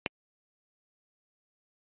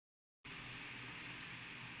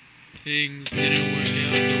Things didn't work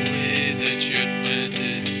out the way that you had planned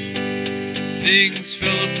it. Things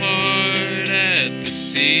fell apart at the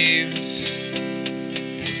seams.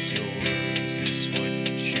 What's yours is what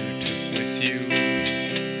you took with you,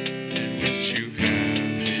 and what you have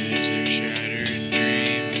is your shattered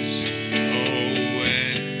dreams. Oh,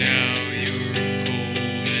 and now you're cold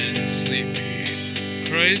and sleepy.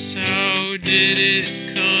 Christ, how did it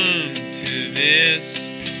come to this?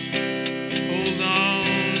 Hold on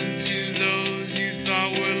to those you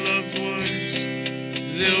thought were loved ones.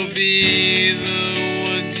 They'll be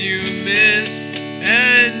the ones you miss.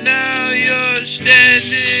 And now you're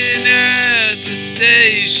standing at the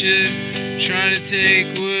station, trying to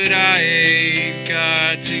take what I ain't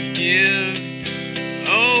got to give.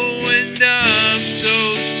 Oh, and I'm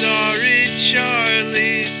so sorry,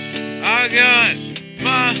 Charlie. I got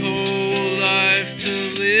my whole life to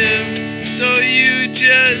live. So you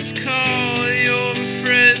just call your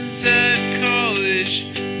friends at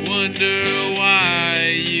college, wonder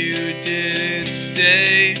why you didn't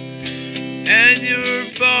stay. And your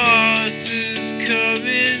boss is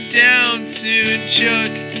coming down soon,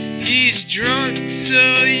 Chuck. He's drunk,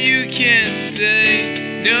 so you can't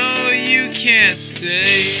stay. No, you can't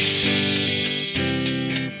stay.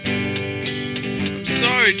 I'm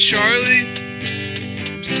sorry, Charlie.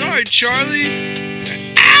 I'm sorry, Charlie.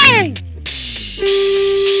 Ow!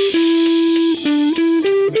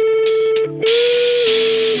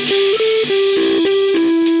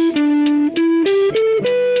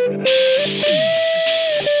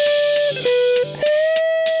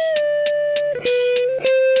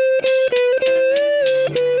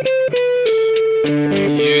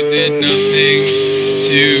 You did nothing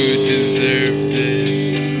to deserve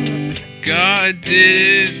this. God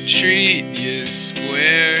didn't treat you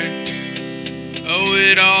square. Oh,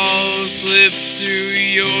 it all slipped through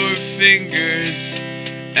your fingers,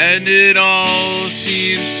 and it all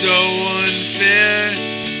seems so unfair.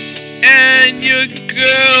 And your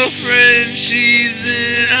girlfriend, she's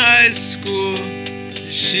in high school.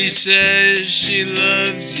 She says she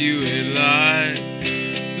loves you a lot.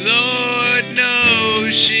 Lord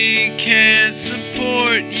knows she can't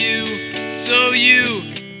support you, so you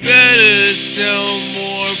better sell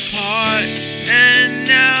more pot. And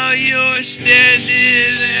now you're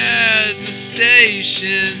standing at the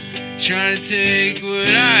station, trying to take what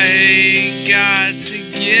I ain't got to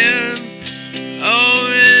give. Oh,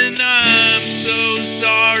 and I'm so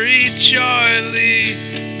sorry, Charlie.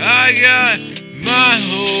 I got my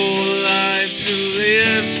whole life to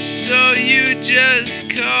live. So you just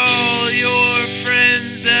call your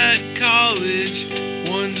friends at college,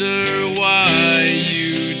 wonder why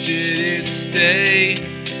you didn't stay.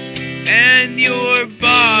 And your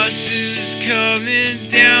boss is coming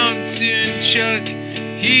down soon, Chuck.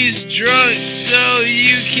 He's drunk, so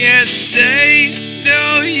you can't stay.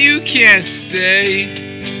 No, you can't stay.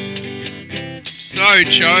 Sorry,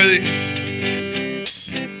 Charlie.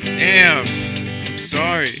 Damn, I'm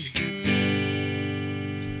sorry.